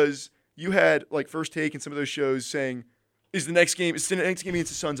because you had like First Take and some of those shows saying, "Is the next game? Is the next game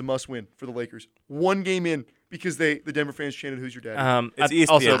against the Suns a must-win for the Lakers?" One game in because the Denver fans chanted "Who's your daddy?" It's I- ESPN.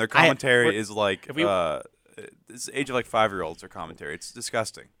 also, Their commentary is like if we- it's the age of like 5-year-olds. Their commentary. It's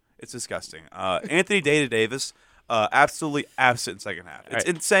disgusting. It's disgusting. Anthony Davis, absolutely absent in second half. It's right.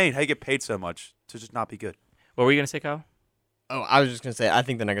 insane how you get paid so much to just not be good. What were you going to say, Kyle? Oh, I was just gonna say I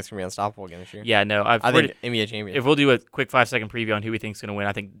think the Nuggets are gonna be unstoppable again this year. Yeah, no. I think NBA champion. if we'll do a quick 5-second preview on who we think is going to win,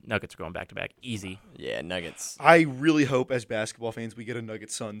 I think Nuggets are going back-to-back. Easy. Yeah, Nuggets. I really hope, as basketball fans, we get a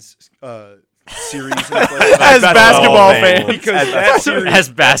Nuggets Suns series in the playoffs. As basketball fans. because that series, As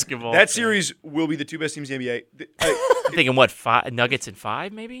basketball. that series will be the two best teams in the NBA. I'm thinking, what, 5? Nuggets in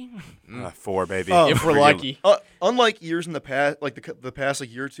 5, maybe? 4, baby. If we're lucky. Unlike years in the past, like the past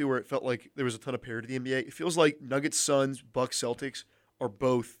like year or two, where it felt like there was a ton of parity in the NBA, it feels like Nuggets, Suns, Bucks, Celtics are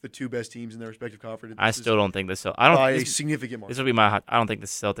both the two best teams in their respective conferences. I still don't think this. I don't. by a This, significant this margin. will be my. I don't think the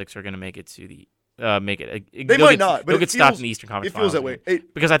Celtics are going to make it to the. Make it. They might not, but they'll it get stopped feels- in the Eastern Conference. It feels that Finals, way.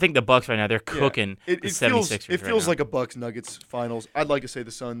 because I think the Bucks right now they're cooking It the feels 76ers. it right feels now. like a Bucks Nuggets finals. I'd like to say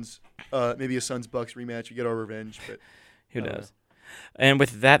the Suns, maybe a Suns Bucks rematch. We get our revenge, but Who knows? And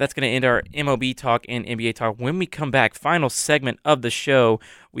with that, that's going to end our MLB talk and NBA talk. When we come back, final segment of the show,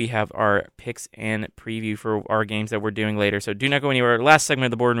 we have our picks and preview for our games that we're doing later. So do not go anywhere. Last segment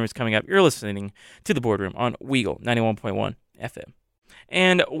of the Boardroom is coming up. You're listening to the Boardroom on Weagle 91.1 FM.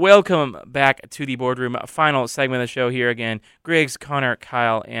 And welcome back to the Boardroom, final segment of the show here again. Griggs, Connor,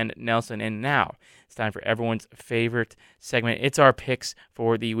 Kyle, and Nelson. And now it's time for everyone's favorite segment. It's our picks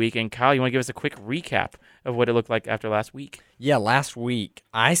for the weekend. Kyle, you want to give us a quick recap of what it looked like after last week? Yeah, last week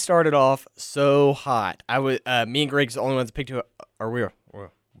I started off so hot. I was me and Griggs the only ones picked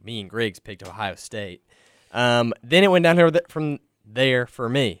me and Griggs picked Ohio State. Then it went down here from there for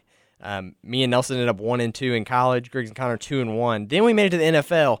me. Me and Nelson ended up 1-2 in college. Griggs and Connor 2-1. Then we made it to the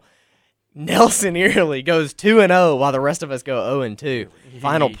NFL. Nelson nearly goes 2-0 while the rest of us go 0-2.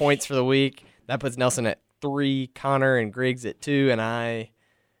 Final points for the week. That puts Nelson at 3, Connor and Griggs at 2, and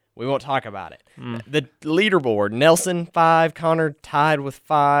we won't talk about it. The leaderboard, Nelson 5, Connor tied with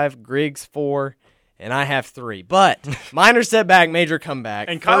 5, Griggs 4, and I have 3. But minor setback, major comeback.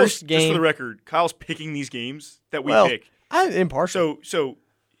 And Kyle's, first game, just for the record, Kyle's picking these games that we pick. I'm impartial. So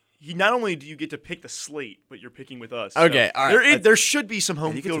he not only do you get to pick the slate, but you're picking with us. Okay, so all right. There should be some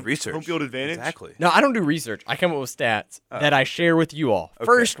home you get to field research. home field advantage. Exactly. No, I don't do research. I come up with stats that I share with you all. Okay.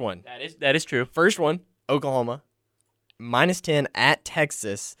 First one. That is true. First one, Oklahoma, -10 at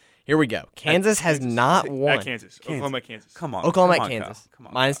Texas. Here we go. Kansas has not won. At Kansas. Oklahoma at Kansas. Come on. Oklahoma come at on, Kansas, Kyle. Come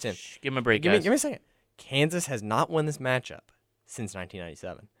on. -10. Give him a break, Give guys. me a second. Kansas has not won this matchup since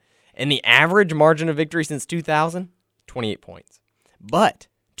 1997. And the average margin of victory since 2000, 28 points. But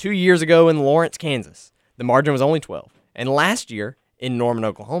 2 years ago in Lawrence, Kansas, the margin was only 12. And last year in Norman,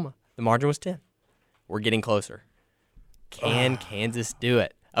 Oklahoma, the margin was 10. We're getting closer. Can Kansas do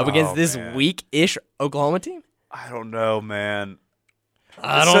it? Up against this man. weak-ish Oklahoma team? I don't know, man.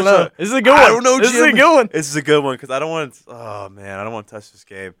 I It's don't such know. This is a good one. I don't know, This is a Jim. good one. This is a good one because I don't want to. Oh man, I don't want to touch this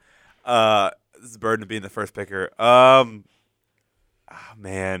game. This is a burden of being the first picker.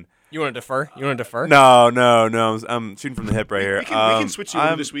 Man. You want to defer? No. I'm shooting from the hip right here. We can switch you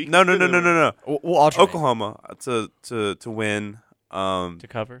over this week. No. We'll alternate. Oklahoma to win. To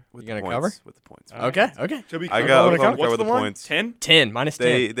cover? With You the gonna points, cover? With the points. Okay. To be I clear, got Oklahoma Oklahoma to cover what's with the the line? points. 10? 10, -10.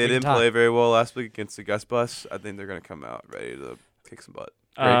 They We didn't can play tie. very well last week against the Gus Bus. I think they're going to come out ready to kick some butt.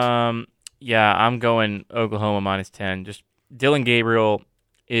 Yeah, I'm going Oklahoma -10. Just Dylan Gabriel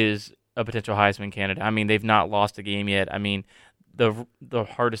is a potential Heisman candidate. I mean, they've not lost a game yet. I mean, the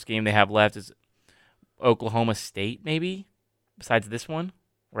hardest game they have left is Oklahoma State, maybe, besides this one,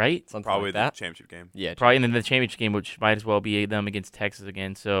 right? Something Probably like the that. championship game. Yeah. Probably in the championship game, which might as well be them against Texas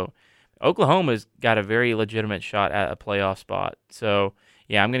again. So Oklahoma's got a very legitimate shot at a playoff spot. So,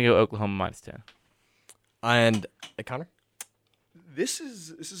 yeah, I'm going to go Oklahoma -10. And Connor? This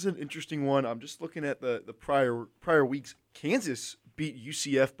is an interesting one. I'm just looking at the prior weeks. Kansas beat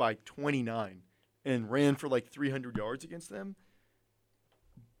UCF by 29 and ran for like 300 yards against them.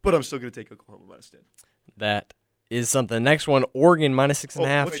 But I'm still going to take Oklahoma -10. That is something. Next one, Oregon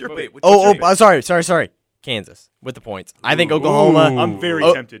 -6.5. What's your pick? Sorry. Kansas with the points. I think Oklahoma. I'm very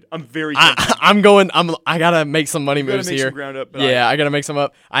Oh. tempted. I'm very tempted. I gotta make some money You gotta moves make here. some ground up. But Yeah, I gotta make some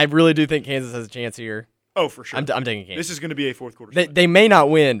up. I really do think Kansas has a chance here. for sure. I'm taking Kansas. This is going to be a fourth quarter. They may not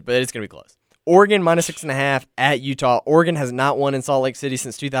win, but it's gonna be close. Oregon -6.5 at Utah. Oregon has not won in Salt Lake City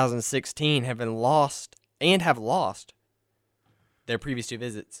since 2016. Have lost their previous 2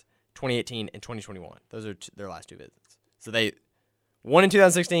 visits, 2018 and 2021. Those are their last 2 visits. So they won in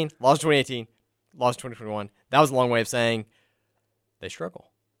 2016, lost in 2018, lost in 2021. That was a long way of saying they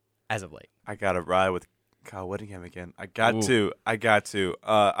struggle as of late. I got to ride with Kyle Whittingham again. I got to. I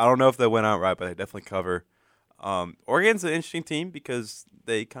don't know if they went outright, but they definitely cover. Oregon's an interesting team because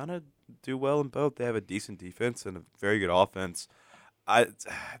they kind of do well in both. They have a decent defense and a very good offense.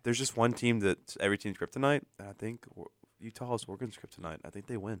 There's just one team that every team's kryptonite, and I think Utah is Oregon's kryptonite. I think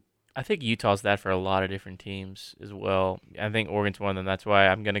they win. I think Utah's that for a lot of different teams as well. I think Oregon's one of them. That's why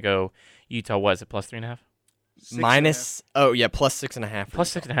I'm going to go Utah. What is it, +3.5? +6.5.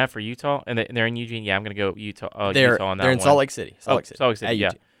 +6.5 for Utah, and they're in Eugene. Yeah, I'm going to go Utah. They're Utah on that in one. Salt Lake City. Salt Lake City. At Yeah.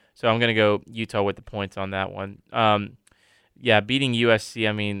 UT. So I'm going to go Utah with the points on that one. Yeah, beating USC.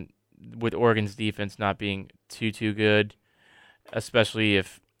 I mean, with Oregon's defense not being too good, especially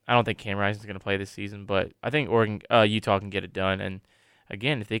if I don't think Cam Rising's going to play this season, but I think Utah can get it done. And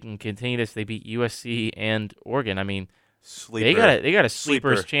again, if they can continue this, they beat USC and Oregon. I mean, they got a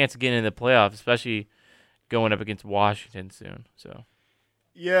sleeper's chance of getting into the playoffs, especially going up against Washington soon. So,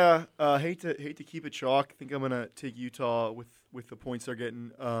 yeah, hate to keep it chalk. I think I'm gonna take Utah with the points they're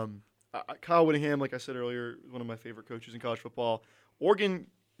getting. Kyle Whittingham, like I said earlier, is one of my favorite coaches in college football. Oregon,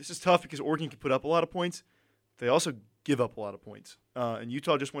 this is tough because Oregon can put up a lot of points. They also give up a lot of points. And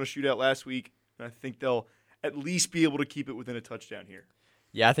Utah just won a shootout last week, and I think they'll at least be able to keep it within a touchdown here.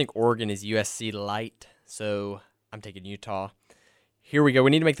 Yeah, I think Oregon is USC light, so I'm taking Utah. Here we go.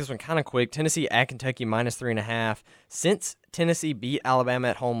 We need to make this one kind of quick. Tennessee at Kentucky -3.5. Since Tennessee beat Alabama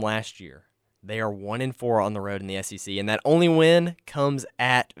at home last year, they are 1-4 on the road in the SEC, and that only win comes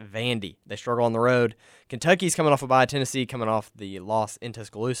at Vandy. They struggle on the road. Kentucky's coming off a bye. Tennessee coming off the loss in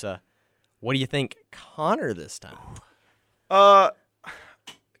Tuscaloosa. What do you think, Connor, this time?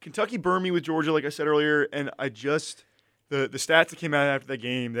 Kentucky burned me with Georgia, like I said earlier, and I just the stats that came out after that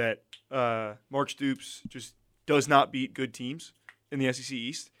game that Mark Stoops just does not beat good teams in the SEC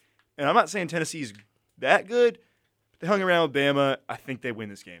East. And I'm not saying Tennessee's that good, but they hung around with Bama. I think they win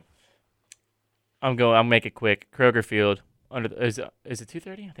this game. I'll make it quick. Kroger Field is it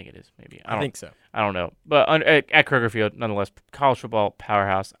 2:30? I think it is. Maybe I think so. I don't know, but at Kroger Field, nonetheless, college football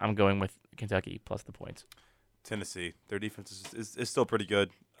powerhouse. I'm going with Kentucky plus the points. Tennessee, their defense is still pretty good.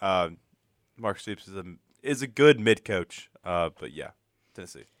 Mark Stoops is a good mid coach, but yeah,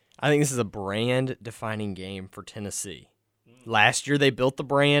 Tennessee. I think this is a brand-defining game for Tennessee. Last year they built the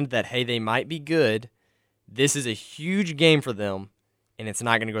brand that, hey, they might be good. This is a huge game for them, and it's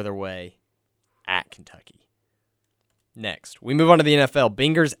not going to go their way at Kentucky. Next, we move on to the NFL.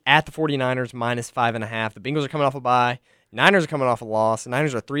 Bengals at the 49ers -5.5. The Bengals are coming off a bye. Niners are coming off a loss. The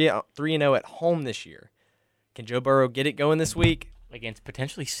Niners are 3-0 at home this year. Can Joe Burrow get it going this week? Against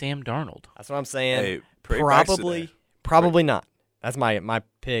potentially Sam Darnold. That's what I'm saying. Hey, probably not. That's my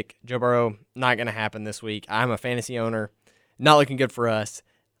pick. Joe Burrow, not going to happen this week. I'm a fantasy owner. Not looking good for us.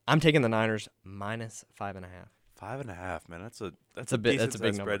 I'm taking the Niners -5.5. 5.5, man. That's a big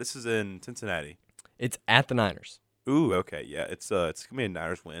spread. number. This is in Cincinnati. It's at the Niners. Ooh, okay, yeah. It's gonna be a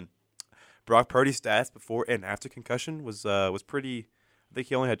Niners win. Brock Purdy's stats before and after concussion was pretty. I think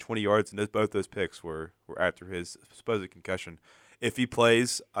he only had 20 yards, and both those picks were after his supposed concussion. If he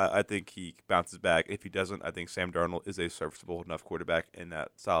plays, I think he bounces back. If he doesn't, I think Sam Darnold is a serviceable enough quarterback in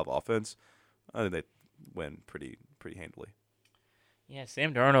that style of offense. I think they win pretty handily. Yeah,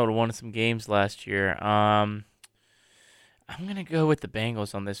 Sam Darnold won some games last year. I'm going to go with the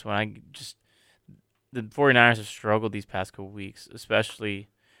Bengals on this one. The 49ers have struggled these past couple weeks, especially,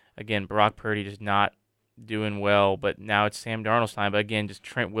 again, Brock Purdy just not doing well, but now it's Sam Darnold's time. But again, just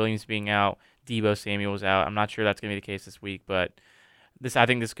Trent Williams being out, Deebo Samuel's out. I'm not sure that's going to be the case this week, but I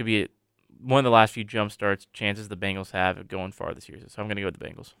think this could be one of the last few jump starts chances the Bengals have of going far this year. So I'm going to go with the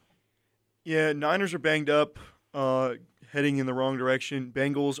Bengals. Yeah, Niners are banged up, heading in the wrong direction.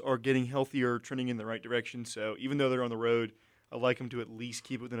 Bengals are getting healthier, trending in the right direction. So even though they're on the road, I like them to at least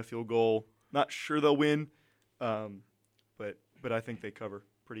keep it within a field goal. Not sure they'll win, but I think they cover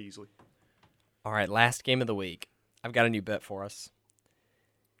pretty easily. All right, last game of the week. I've got a new bet for us.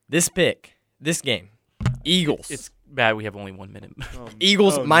 This game, Eagles. It's bad we have only 1 minute.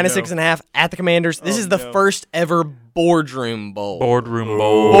 Eagles -6.5 at the Commanders. This is the first ever Boardroom Bowl. Boardroom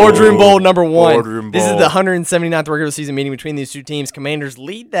Bowl number 1. Boardroom This is Bowl. the 179th regular season meeting between these two teams. Commanders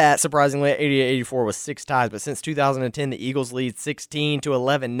lead that, surprisingly, at 88-84 with 6 ties. But since 2010, the Eagles lead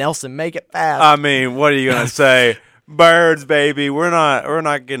 16-11. Nelson, make it fast. I mean, what are you gonna say? Birds, baby. We're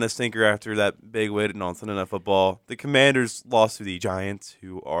not getting a stinker after that big win on Sunday Night Football. The Commanders lost to the Giants,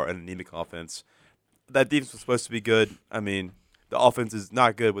 who are an anemic offense. That defense was supposed to be good. I mean, the offense is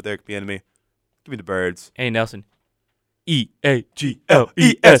not good with Eric Bieniemy. Give me the Birds. Hey, Nelson.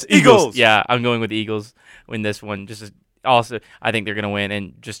 EAGLES Eagles. Yeah, I'm going with the Eagles win this one. Also, I think they're going to win,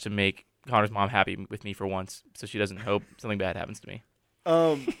 and just to make Connor's mom happy with me for once, so she doesn't hope something bad happens to me.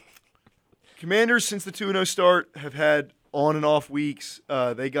 Commanders, since the 2-0 start, have had on and off weeks.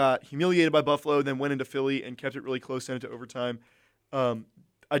 They got humiliated by Buffalo, then went into Philly and kept it really close, sent it to overtime.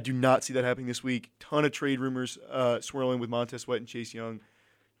 I do not see that happening this week. Ton of trade rumors swirling with Montez Sweat and Chase Young.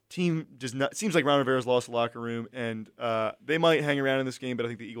 Team seems like Ron Rivera's lost the locker room, and they might hang around in this game, but I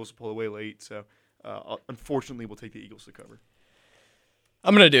think the Eagles will pull away late. So, unfortunately, we'll take the Eagles to cover.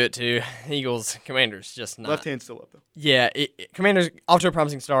 I'm going to do it too. Eagles, Commanders, just not. Left hand still up, though. Yeah, Commanders off to a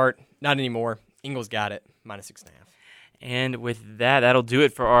promising start. Not anymore. Eagles got it, -6.5. And with that, that'll do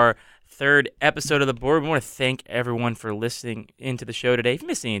it for our third episode of The Board. We want to thank everyone for listening into the show today. If you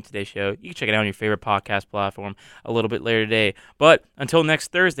missed any of today's show, you can check it out on your favorite podcast platform a little bit later today. But until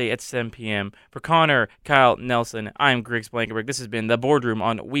next Thursday at 7 p.m., for Connor, Kyle, Nelson, I'm Griggs Blankenberg. This has been The Boardroom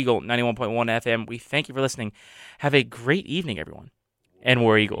on Weagle 91.1 FM. We thank you for listening. Have a great evening, everyone. And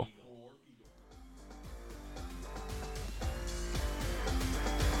War Eagle.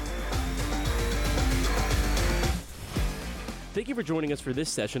 Thank you for joining us for this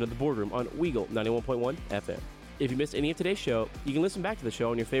session of The Boardroom on Weagle 91.1 FM. If you missed any of today's show, you can listen back to the show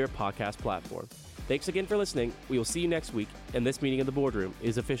on your favorite podcast platform. Thanks again for listening. We will see you next week, and this meeting in the boardroom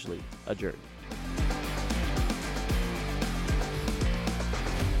is officially adjourned.